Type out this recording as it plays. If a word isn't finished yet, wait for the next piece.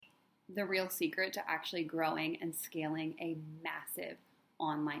the real secret to actually growing and scaling a massive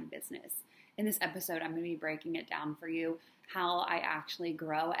online business. In this episode, I'm going to be breaking it down for you, how I actually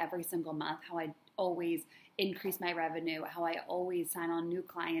grow every single month, how I always increase my revenue, how I always sign on new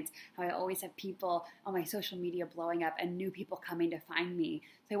clients, how I always have people on my social media blowing up and new people coming to find me.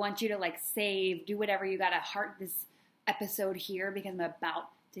 So I want you to save, do whatever you got to heart this episode here because I'm about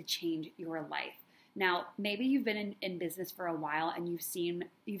to change your life. Now, maybe you've been in business for a while and you've seen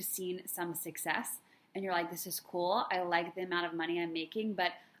some success and you're like, this is cool. I like the amount of money I'm making,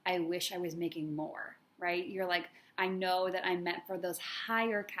 but I wish I was making more, right? You're like, I know that I'm meant for those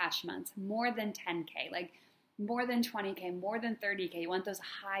higher cash months, more than 10K, more than 20K, more than 30K. You want those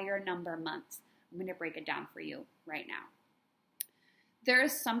higher number months. I'm going to break it down for you right now. There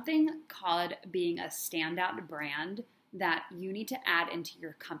is something called being a standout brand that you need to add into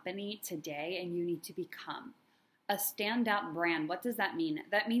your company today and you need to become. A standout brand, what does that mean?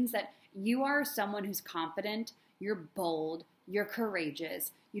 That means that you are someone who's confident, you're bold, you're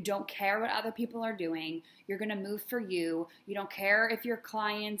courageous, you don't care what other people are doing, you're going to move for you, you don't care if your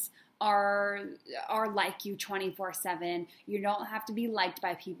clients are like you 24/7, you don't have to be liked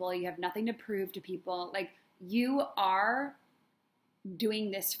by people, you have nothing to prove to people. You are doing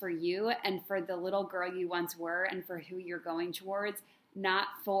this for you and for the little girl you once were and for who you're going towards, not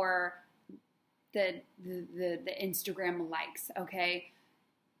for the Instagram likes, okay?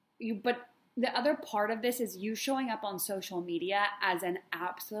 But the other part of this is you showing up on social media as an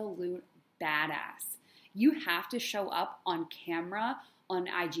absolute badass. You have to show up on camera, on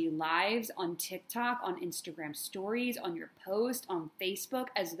IG Lives, on TikTok, on Instagram stories, on your post, on Facebook,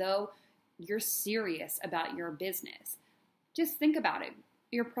 as though you're serious about your business. Just think about it.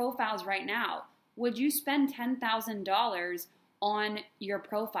 Your profiles right now. Would you spend $10,000 on your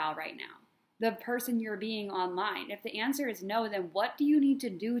profile right now? The person you're being online? If the answer is no, then what do you need to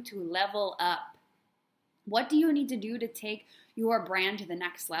do to level up? What do you need to do to take your brand to the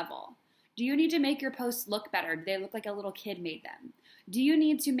next level? Do you need to make your posts look better? Do they look like a little kid made them? Do you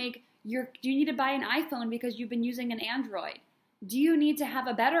need to buy an iPhone because you've been using an Android? Do you need to have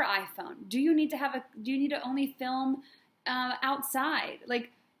a better iPhone? Do you need to only film outside?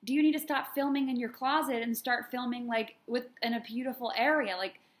 Do you need to stop filming in your closet and start filming in a beautiful area?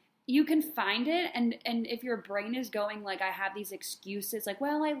 You can find it, and if your brain is going I have these excuses,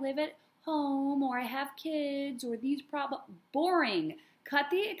 well, I live at home, or I have kids, or these problems. Boring. Cut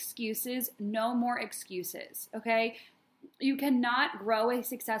the excuses. No more excuses, okay? You cannot grow a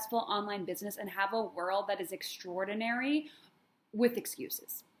successful online business and have a world that is extraordinary with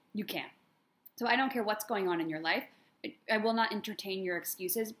excuses. You can't. So I don't care what's going on in your life. I will not entertain your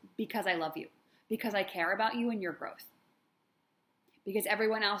excuses because I love you, because I care about you and your growth. Because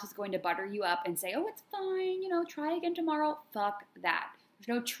everyone else is going to butter you up and say, oh, it's fine, try again tomorrow. Fuck that.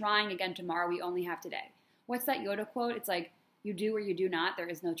 There's no trying again tomorrow. We only have today. What's that Yoda quote? It's you do or you do not. There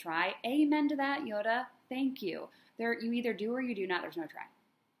is no try. Amen to that, Yoda. Thank you. You either do or you do not. There's no try.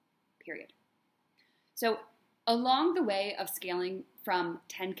 Period. So along the way of scaling from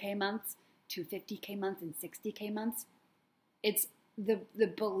 10K months to 50K months and 60K months, it's the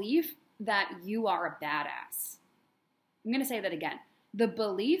belief that you are a badass. I'm going to say that again. The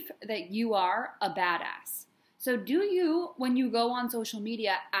belief that you are a badass. So do you, when you go on social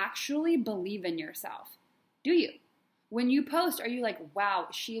media, actually believe in yourself? Do you? When you post, are you wow,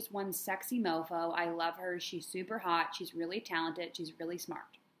 she's one sexy mofo. I love her. She's super hot. She's really talented. She's really smart.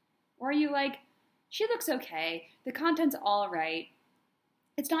 Or are you she looks okay. The content's all right.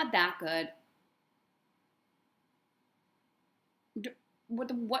 It's not that good.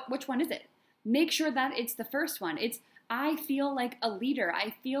 Which one is it? Make sure that it's the first one. It's, I feel like a leader.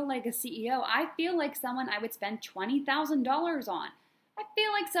 I feel like a CEO. I feel like someone I would spend $20,000 on. I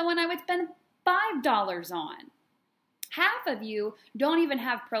feel like someone I would spend $5 on. Half of you don't even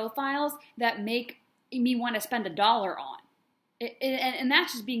have profiles that make me want to spend $1 on. And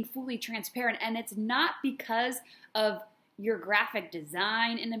that's just being fully transparent. And it's not because of your graphic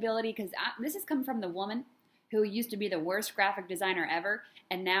design inability, because this has come from the woman who used to be the worst graphic designer ever,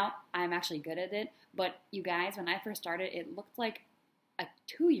 and now I'm actually good at it. But you guys, when I first started, it looked like a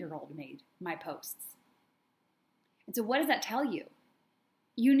 2-year-old made my posts. And so what does that tell you?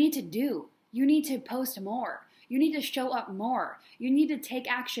 You need to do. You need to post more. You need to show up more. You need to take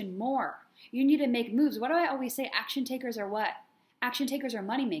action more. You need to make moves. What do I always say? Action takers are what? Action takers are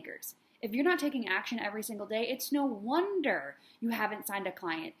money makers. If you're not taking action every single day, it's no wonder you haven't signed a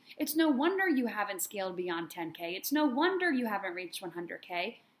client. It's no wonder you haven't scaled beyond 10K. It's no wonder you haven't reached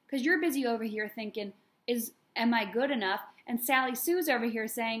 100K, because you're busy over here thinking, am I good enough? And Sally Sue's over here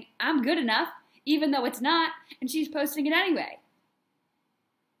saying, I'm good enough, even though it's not, and she's posting it anyway.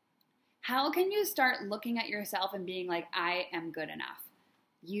 How can you start looking at yourself and being like, I am good enough?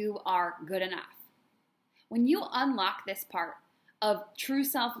 You are good enough. When you unlock this part of true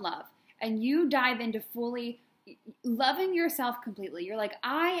self-love and you dive into fully loving yourself completely, you're like,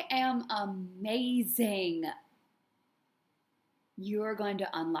 I am amazing. You're going to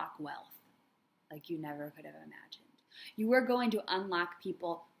unlock wealth like you never could have imagined. You are going to unlock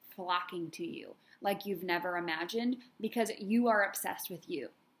people flocking to you like you've never imagined because you are obsessed with you.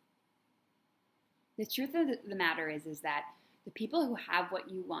 The truth of the matter is that the people who have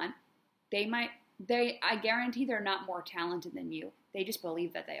what you want, I guarantee they're not more talented than you. They just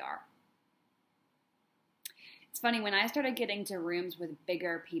believe that they are. It's funny, when I started getting to rooms with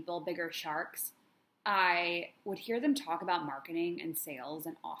bigger people, bigger sharks, I would hear them talk about marketing and sales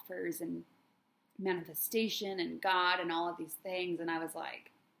and offers and manifestation and God and all of these things. And I was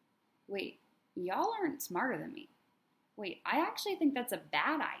like, wait, y'all aren't smarter than me. Wait, I actually think that's a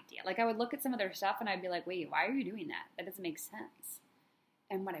bad idea. Like, I would look at some of their stuff and I'd be like, wait, why are you doing that? That doesn't make sense.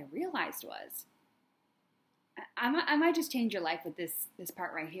 And what I realized was, I might just change your life with this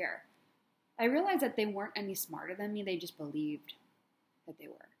part right here. I realized that they weren't any smarter than me. They just believed that they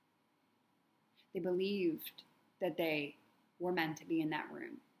were. They believed that they were meant to be in that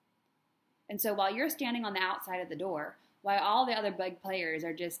room. And so while you're standing on the outside of the door, while all the other big players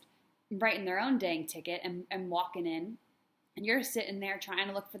are just writing their own dang ticket and walking in, and you're sitting there trying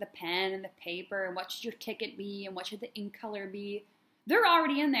to look for the pen and the paper and what should your ticket be and what should the ink color be, they're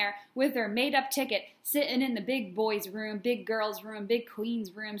already in there with their made-up ticket, sitting in the big boys' room, big girls' room, big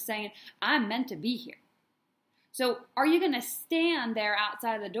queen's room, saying, I'm meant to be here. So are you going to stand there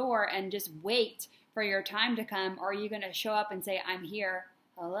outside of the door and just wait for your time to come, or are you going to show up and say, I'm here,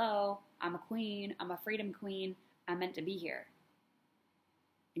 hello, I'm a queen, I'm a freedom queen, I'm meant to be here?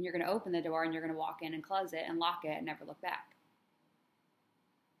 And you're going to open the door and you're going to walk in and close it and lock it and never look back.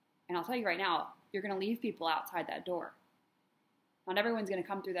 And I'll tell you right now, you're going to leave people outside that door. Not everyone's going to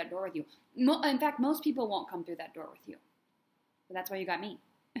come through that door with you. In fact, most people won't come through that door with you. But that's why you got me.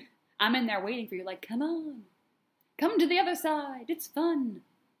 I'm in there waiting for you like, come on. Come to the other side. It's fun.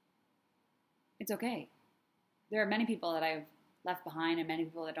 It's okay. There are many people that I've left behind and many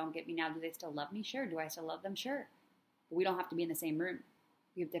people that don't get me now. Do they still love me? Sure. Do I still love them? Sure. But we don't have to be in the same room.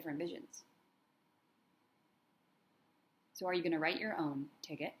 We have different visions. So are you going to write your own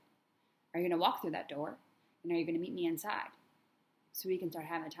ticket? Are you going to walk through that door? And are you going to meet me inside? So we can start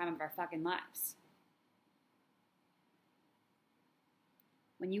having the time of our fucking lives.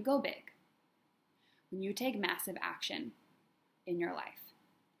 When you go big, when you take massive action in your life,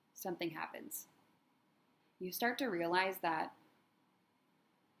 something happens. You start to realize that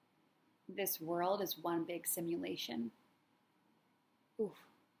this world is one big simulation. Oof.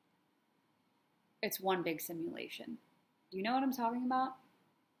 It's one big simulation. Do you know what I'm talking about?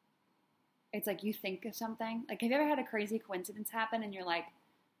 It's like you think of something. Like, have you ever had a crazy coincidence happen and you're like,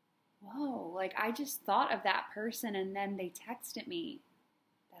 whoa, like I just thought of that person and then they texted me.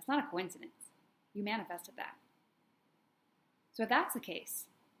 That's not a coincidence. You manifested that. So if that's the case,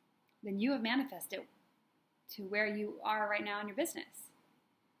 then you have manifested to where you are right now in your business.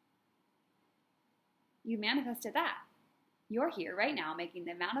 You manifested that. You're here right now making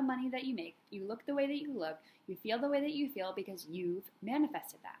the amount of money that you make. You look the way that you look. You feel the way that you feel because you've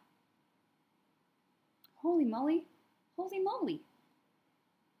manifested that. Holy moly. Holy moly.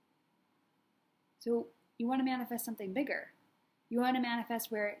 So you want to manifest something bigger. You want to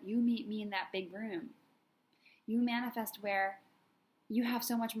manifest where you meet me in that big room. You manifest where you have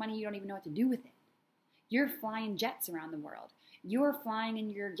so much money you don't even know what to do with it. You're flying jets around the world. You're flying in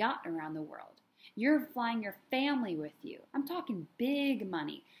your yacht around the world. You're flying your family with you. I'm talking big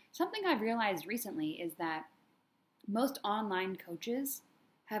money. Something I've realized recently is that most online coaches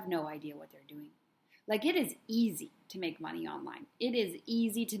have no idea what they're doing. Like, it is easy to make money online. It is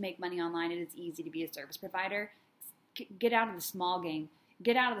easy to make money online. It is easy to be a service provider. Get out of the small game.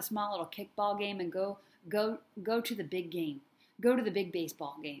 Get out of the small little kickball game and go to the big game. Go to the big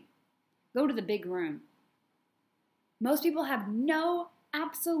baseball game. Go to the big room. Most people have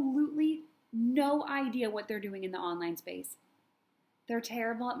absolutely no idea what they're doing in the online space. They're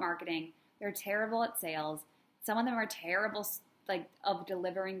terrible at marketing. They're terrible at sales. Some of them are terrible, of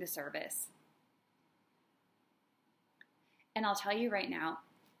delivering the service. And I'll tell you right now,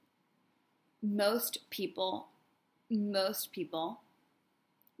 most people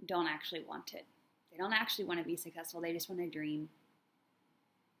don't actually want it. They don't actually want to be successful. They just want to dream.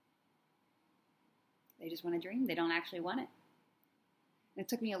 They just want to dream. They don't actually want it. And it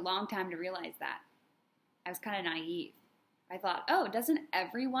took me a long time to realize that. I was kind of naive. I thought, doesn't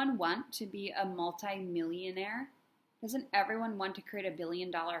everyone want to be a multi-millionaire? Doesn't everyone want to create $1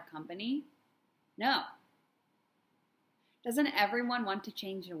 billion company? No. Doesn't everyone want to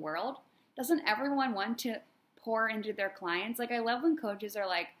change the world? Doesn't everyone want to pour into their clients? Like, I love when coaches are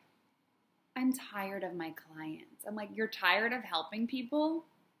like, I'm tired of my clients. I'm like, you're tired of helping people?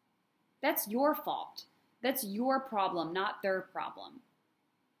 That's your fault. That's your problem, not their problem.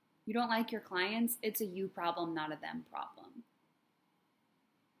 You don't like your clients? It's a you problem, not a them problem.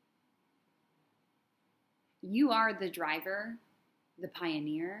 You are the driver, the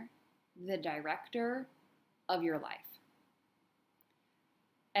pioneer, the director of your life.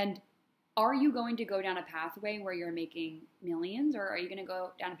 And are you going to go down a pathway where you're making millions, or are you going to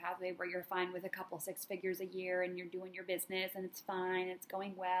go down a pathway where you're fine with a couple 6 figures a year and you're doing your business and it's fine, it's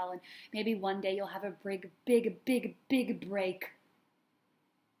going well, and maybe one day you'll have a big break?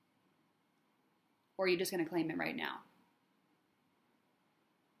 Or are you just going to claim it right now?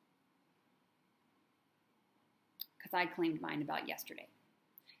 Because I claimed mine about yesterday.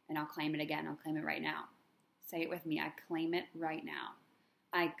 And I'll claim it again. I'll claim it right now. Say it with me. I claim it right now.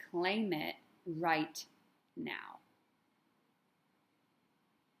 I claim it right now.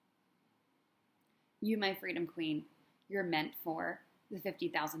 You, my freedom queen, you're meant for the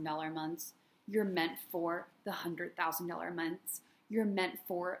 $50,000 months. You're meant for the $100,000 months. You're meant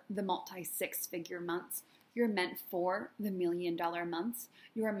for the multi-6-figure months. You're meant for the $1 million months.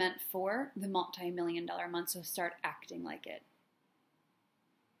 You are meant for the multi-million-dollar months, so start acting like it.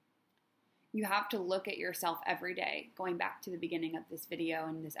 You have to look at yourself every day, going back to the beginning of this video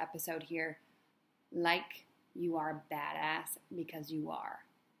and this episode here, like you are badass, because you are.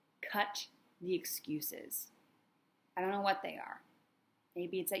 Cut the excuses. I don't know what they are.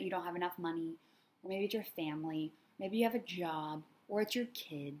 Maybe it's that you don't have enough money, or maybe it's your family, maybe you have a job, or it's your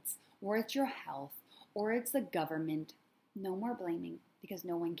kids, or it's your health, or it's the government. No more blaming, because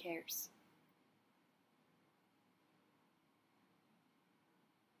no one cares.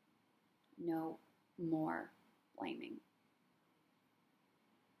 No more blaming.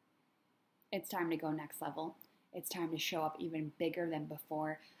 It's time to go next level. It's time to show up even bigger than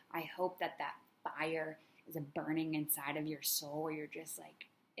before. I hope that fire is burning inside of your soul, where you're just like,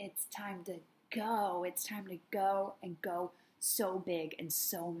 it's time to go. It's time to go and go so big and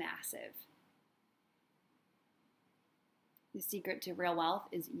so massive. The secret to real wealth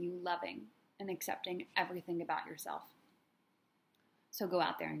is you loving and accepting everything about yourself. So go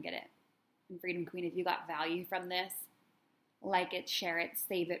out there and get it. And Freedom Queen, if you got value from this, like it, share it,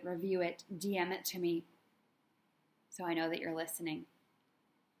 save it, review it, DM it to me so I know that you're listening.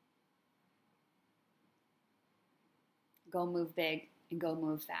 Go move big and go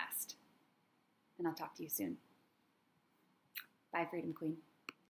move fast. And I'll talk to you soon. Bye, Freedom Queen.